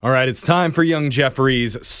All right, it's time for Young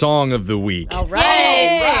Jeffrey's Song of the Week. All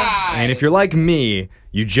right. And if you're like me,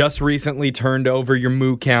 you just recently turned over your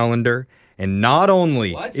Moo calendar. And not only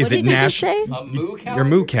is What it did you national... say? A moo calendar? Your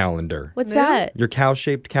Moo calendar. What's that? Your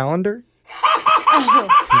cow-shaped calendar?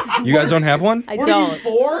 You guys don't have one? I What don't. are you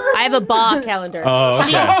for? I have a Bob calendar. Oh,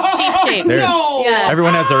 okay. Sheep shaped. There- No! Yeah.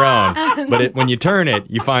 Everyone has their own. But when you turn it,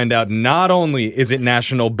 you find out not only is it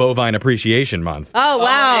National Bovine Appreciation Month, Oh,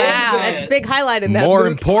 wow. is That's it? a big highlight in that more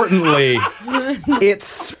movie. importantly, it's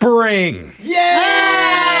spring. Yay!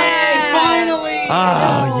 Finally!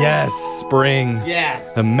 Oh, yes, spring.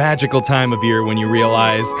 Yes. The magical time of year when you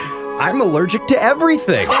realize I'm allergic to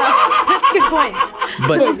everything. That's a good point.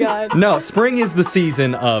 But God. no, spring is the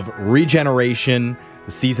season of regeneration,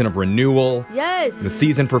 the season of renewal, Yes. the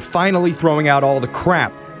season for finally throwing out all the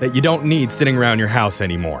crap that you don't need sitting around your house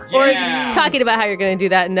anymore. Yeah. Talking about how you're going to do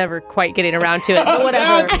that and never quite getting around to it. But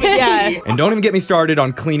whatever. That's me. Yeah. And don't even get me started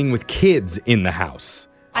on cleaning with kids in the house.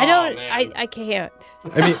 I don't, man. I can't.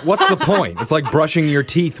 I mean, what's the point? It's like brushing your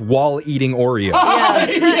teeth while eating Oreos. Yeah.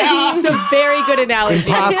 Yeah. It's a very good analogy.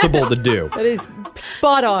 Impossible to do. That is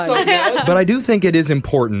spot on. So good. But I do think it is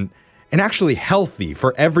important and actually healthy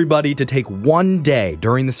for everybody to take one day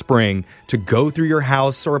during the spring to go through your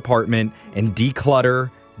house or apartment and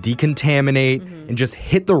declutter, decontaminate, and just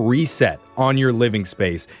hit the reset on your living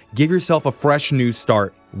space. Give yourself a fresh new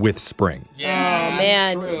start with spring. Yeah,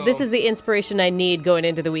 Man, that's true. this is the inspiration I need going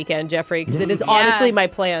into the weekend, Jeffrey, because it is honestly my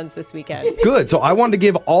plans this weekend. Good. So I wanted to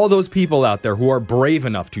give all those people out there who are brave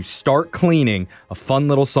enough to start cleaning a fun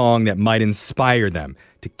little song that might inspire them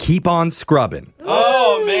to keep on scrubbing.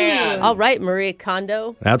 Oh, man. All right, Maria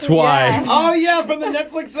Kondo. That's why Oh, yeah, from the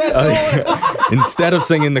Netflix special. instead of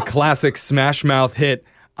singing the classic Smash Mouth hit,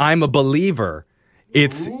 I'm a Believer,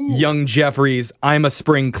 it's Young Jeffrey's I'm a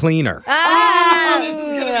Spring Cleaner. Oh, this is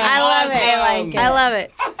going to be I love it. awesome. I love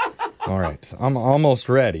it. All right, I'm almost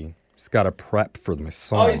ready. Just got to prep for my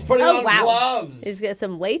song. Oh, he's putting Oh, on wow. gloves. He's got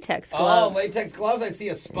some latex Oh, gloves. latex gloves. I see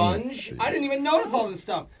a sponge. I didn't even notice all this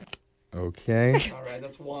stuff. Okay, All right,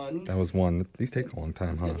 that's one. that was one. These take a long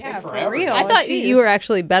time, huh? Take forever. I thought you were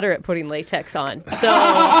actually better at putting latex on. So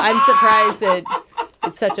I'm surprised that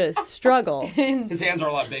it's such a struggle. His hands are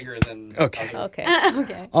a lot bigger than... Okay. Okay.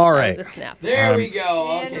 Okay. All That right. was a snap. There we go.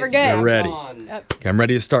 And Okay, we're so good. I'm You're ready. on. Okay, I'm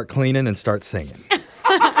ready to start cleaning and start singing.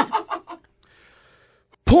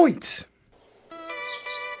 Point.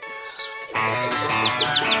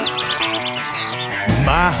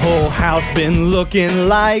 My whole house been looking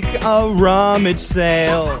like a rummage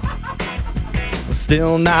sale.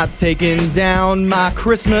 Still not taking down my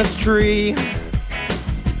Christmas tree.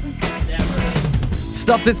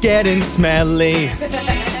 Stuff is getting smelly.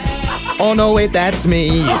 Oh no, wait, that's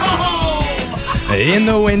me. In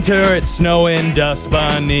the winter, it's snowing dust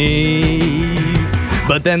bunnies.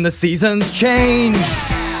 But then the seasons changed.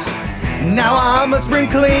 Now I'm a spring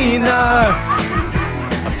cleaner.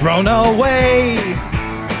 I've thrown away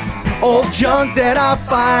old junk that I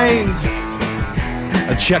find.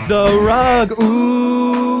 I check the rug,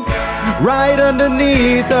 ooh. Right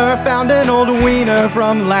underneath her, found an old wiener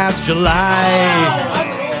from last July.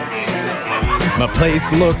 My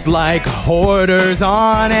place looks like hoarders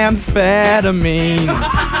on amphetamines.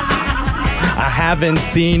 I haven't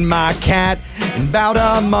seen my cat in about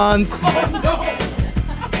a month.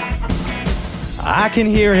 I can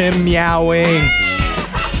hear him meowing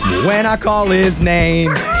when I call his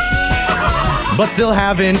name, but still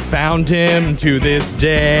haven't found him to this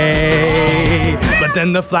day. But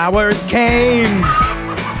then the flowers came,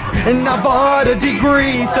 and I bought a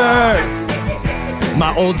degreaser.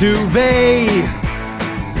 My old duvet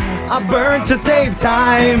I burned to save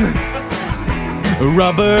time.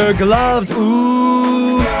 Rubber gloves,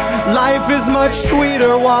 ooh. Life is much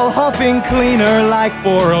sweeter while huffing cleaner like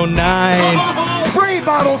 409. Spray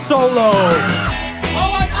bottle solo. Oh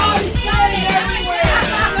my God, it's flooding everywhere!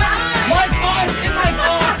 My pot's in my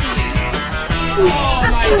coffee! Oh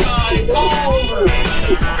my God, it's all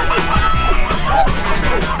over!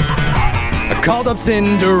 I called up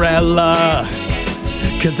Cinderella,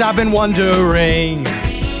 'cause I've been wondering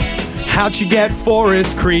how'd she get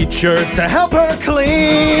forest creatures to help her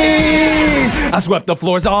clean? I swept the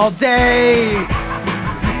floors all day,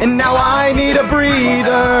 and now I need a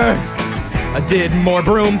breather. I did more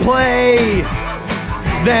broom play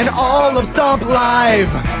than all of Stomp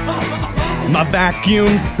Live. My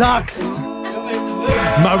vacuum sucks.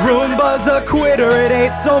 My Roomba's a quitter. It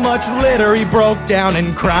ate so much litter, he broke down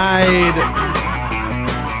and cried.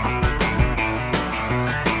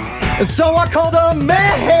 So I called a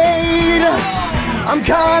maid. I'm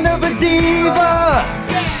kind of a diva.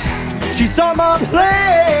 She saw my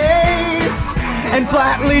place and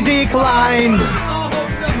flatly declined. Oh,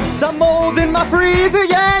 no. Some mold in my freezer,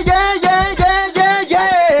 yeah, yeah, yeah, yeah, yeah,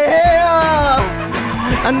 yeah.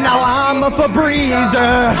 And now I'm a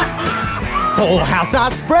Febreze. Whole house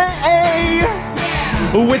I spray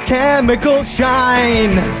with chemical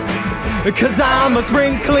shine, 'cause I'm a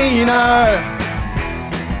spring cleaner.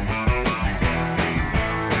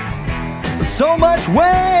 So much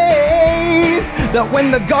waste that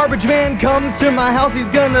when the garbage man comes to my house, he's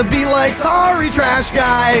gonna be like, sorry, trash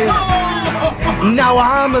guys. Now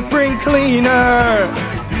I'm a spring cleaner.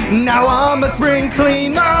 Now I'm a spring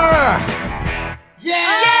cleaner. Yeah!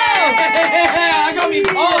 I got me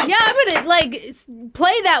pumped. Yeah, I'm gonna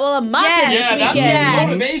play that while I'm mopping Yes. this Yeah, that's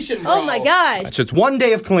weekend. motivation, bro. Oh my gosh. It's just one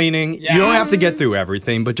day of cleaning. Yeah. You don't have to get through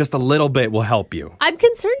everything, but just a little bit will help you. I'm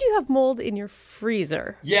concerned you have mold in your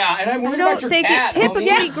freezer. Yeah, and I'm I worried don't about your think cat. it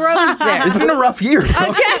typically grows there. It's been a rough year.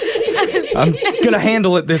 Okay. I'm gonna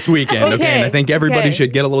handle it this weekend, okay? And I think everybody Okay.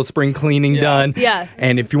 should get a little spring cleaning done. Yeah.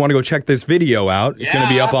 And if you want to go check this video out, it's gonna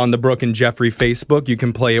be Yeah. up on the Brooke and Jeffrey Facebook. You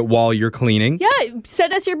can play it while you're cleaning. Yeah,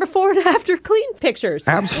 send us your before and after clean pictures.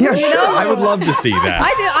 Absolutely. Yeah, sure. I would love to see that. I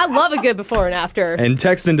do. I love a good before and after. And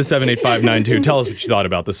text into 78592. Tell us what you thought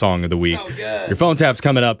about the song of the week. So good. Your phone tap's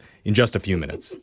coming up in just a few minutes.